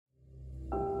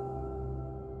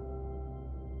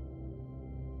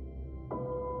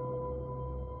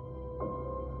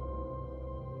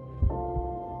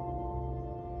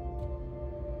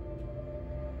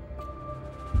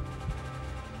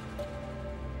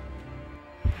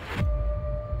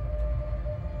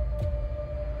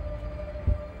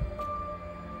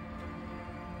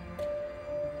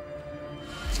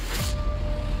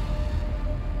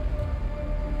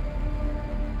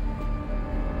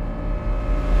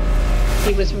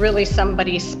He was really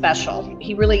somebody special.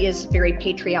 He really is very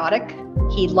patriotic.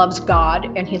 He loves God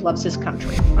and he loves his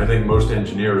country. I think most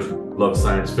engineers love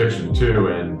science fiction too,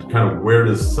 and kind of where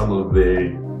does some of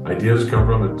the ideas come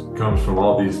from? It comes from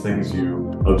all these things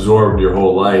you absorbed your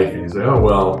whole life, and you say, oh,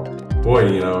 well,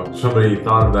 boy, you know, somebody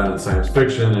thought of that in science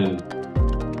fiction,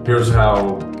 and here's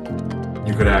how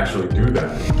you could actually do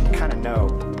that. You kind of know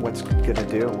what's going to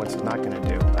do and what's not going to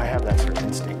do. I have that sort of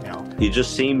instinct now. He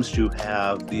just seems to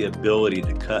have the ability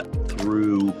to cut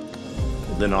through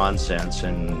the nonsense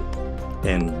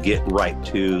and get right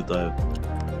to the,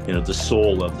 you know, the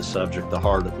soul of the subject, the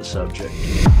heart of the subject.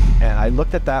 And I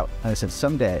looked at that and I said,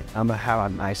 someday I'm going to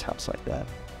have a nice house like that.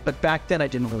 But back then I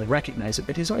didn't really recognize it,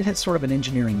 but he's always had sort of an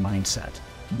engineering mindset,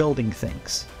 building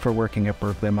things. For working at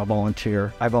Berkeley, I'm a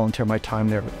volunteer. I volunteer my time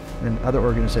there in other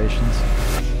organizations.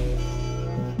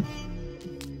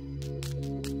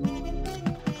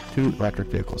 2 electric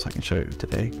vehicles I can show you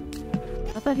today.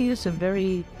 I thought he was a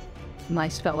very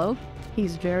nice fellow.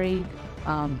 He's very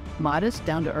modest,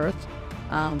 down to earth.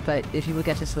 But if you look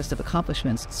at his list of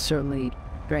accomplishments, it's certainly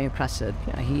very impressive.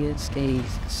 He is a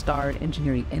star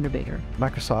engineering innovator.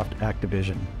 Microsoft,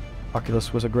 Activision.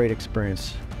 Oculus was a great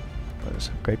experience. It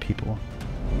was great people.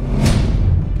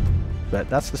 But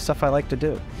that's the stuff I like to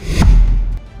do.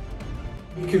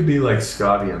 He could be like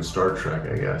Scotty on Star Trek,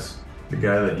 I guess. The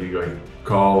guy that you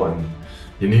call and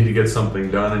you need to get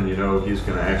something done and you know he's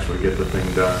going to actually get the thing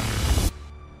done.